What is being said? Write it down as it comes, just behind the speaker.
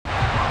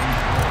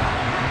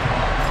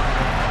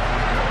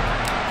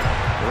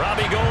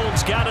Robbie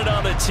Gould's got it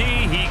on the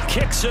tee. He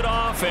kicks it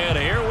off, and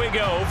here we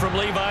go from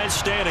Levi's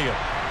Stadium.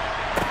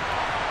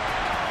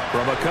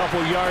 From a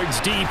couple yards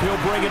deep, he'll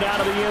bring it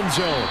out of the end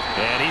zone.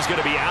 And he's going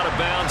to be out of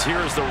bounds here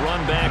as the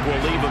run back will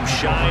leave him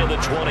shy of the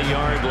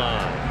 20-yard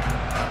line.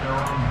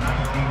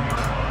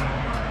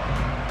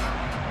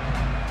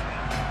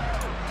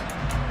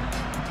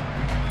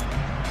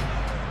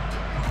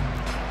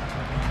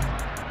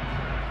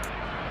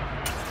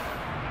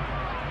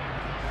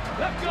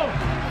 Let's go.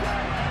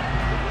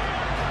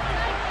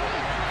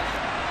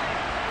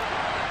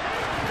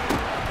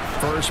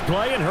 First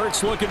play, and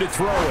Hurts looking to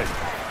throw it.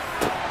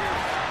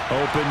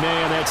 Open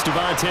man, that's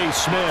Devontae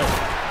Smith.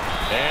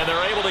 And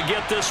they're able to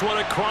get this one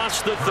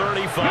across the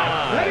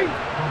 35.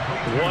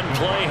 One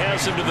play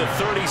has him to the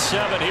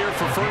 37 here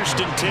for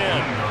 1st and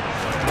 10.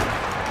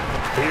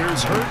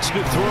 Here's Hurts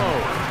to throw.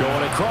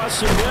 Going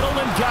across the middle,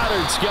 and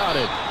Goddard's got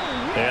it.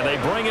 And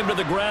they bring him to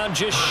the ground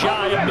just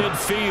shy of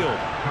midfield.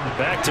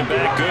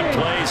 Back-to-back good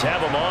plays have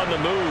him on the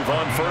move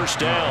on 1st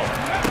down.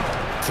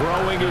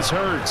 Throwing is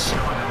Hurts.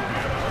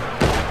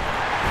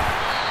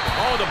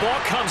 Oh, the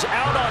ball comes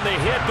out on the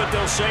hit, but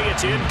they'll say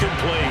it's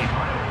incomplete.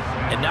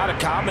 And not a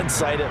common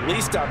sight, at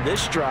least on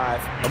this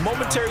drive. A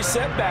momentary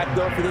setback,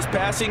 though, for this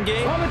passing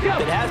game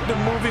that has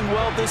been moving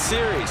well this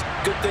series.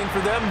 Good thing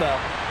for them,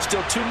 though.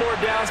 Still 2 more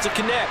downs to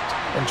connect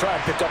and try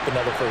and pick up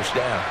another 1st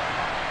down.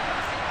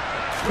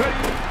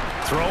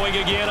 Throwing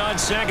again on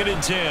 2nd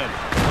and 10.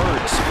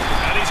 Hurts.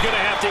 And he's going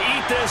to have to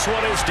eat this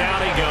one as down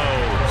he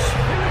goes.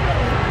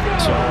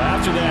 So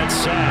after that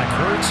sack,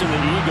 Hurts and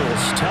the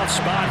Eagles, tough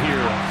spot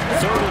here.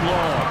 3rd and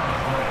long.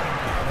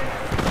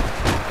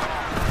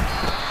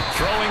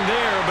 Throwing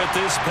there, but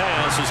this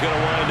pass is going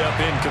to wind up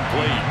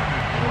incomplete.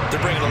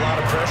 They're bringing a lot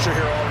of pressure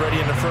here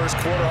already in the 1st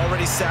quarter.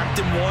 Already sacked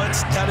him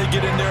once. Now to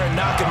get in there and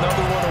knock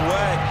another one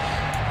away.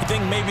 You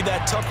think maybe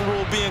that Tucker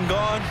rule being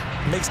gone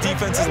makes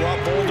defenses a lot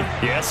bolder?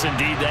 Yes,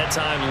 indeed. That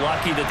time,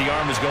 lucky that the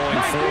arm is going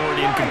forward.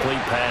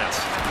 Incomplete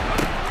pass.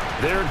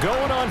 They're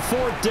going on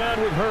 4th down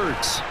with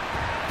Hurts.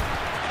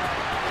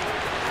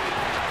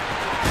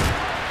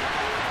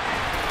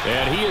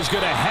 And he is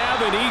going to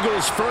have an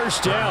Eagles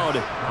 1st down.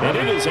 And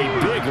it is a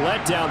big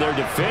letdown there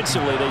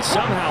defensively. They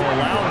somehow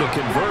allow him to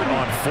convert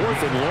on 4th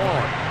and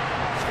long.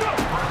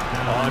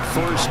 On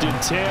 1st and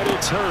 10,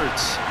 it's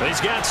Hurts. He's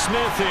got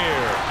Smith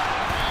here.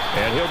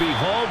 And he'll be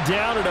hauled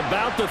down at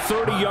about the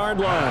 30-yard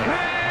line.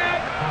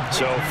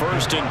 So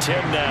 1st and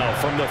 10 now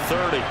from the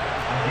 30.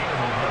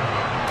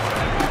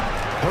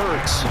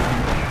 Hurts.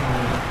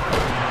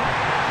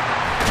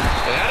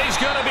 And he's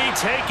going to be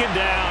taken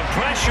down.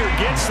 Pressure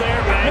gets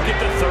there back at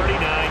the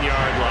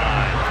 39-yard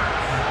line.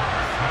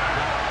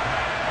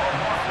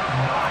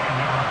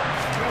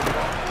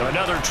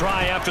 Another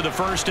try after the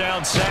 1st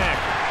down sack.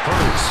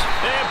 Hurts.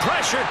 And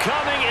pressure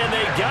coming, and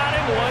they got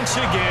him once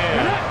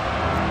again.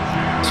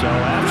 So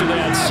after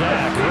that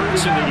sack,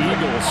 Hurts and the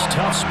Eagles,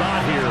 tough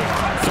spot here.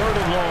 3rd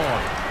and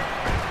long.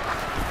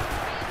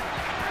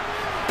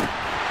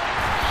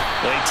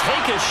 They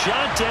take a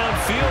shot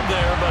downfield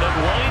there, but it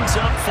winds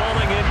up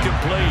falling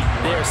incomplete.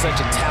 They are such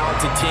a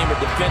talented team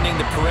at defending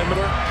the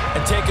perimeter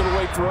and taking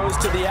away throws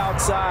to the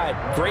outside.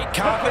 Great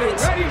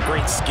confidence,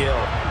 great skill.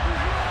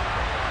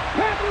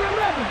 Panther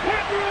 11,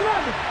 Panther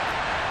 11.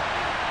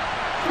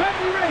 Let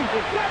me raise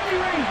it.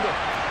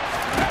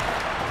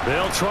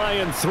 They'll try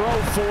and throw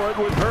for it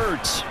with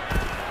Hurts.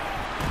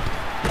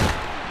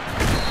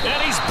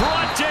 And he's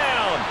brought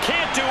down.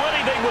 Can't do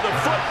anything with a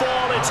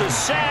football. It's a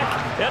sack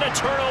and a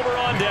turnover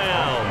on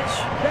downs.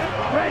 Get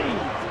ready.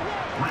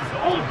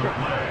 Ultra.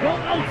 Go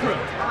ultra.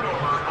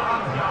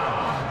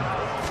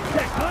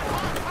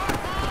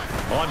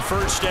 On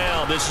 1st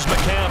down, this is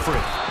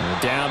McCaffrey.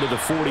 Down to the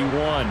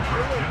 41.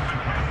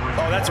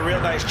 Oh, that's a real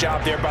nice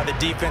job there by the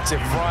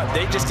defensive front.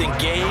 They just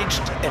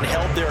engaged and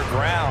held their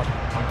ground.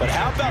 But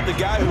how about the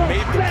guy who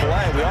made the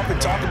play? We often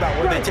talk about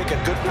whether they take a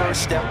good 1st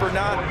step or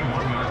not.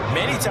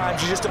 Many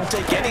times you just don't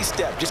take any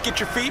step. Just get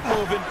your feet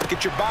moving,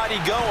 get your body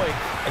going,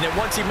 and then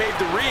once he made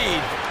the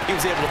read, he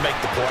was able to make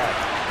the play.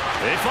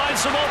 They find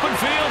some open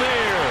field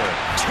here.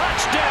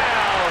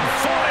 Touchdown,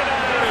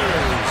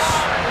 49ers.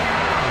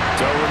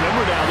 So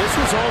remember now, this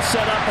was all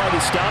set up by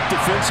the stop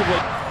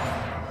defensively.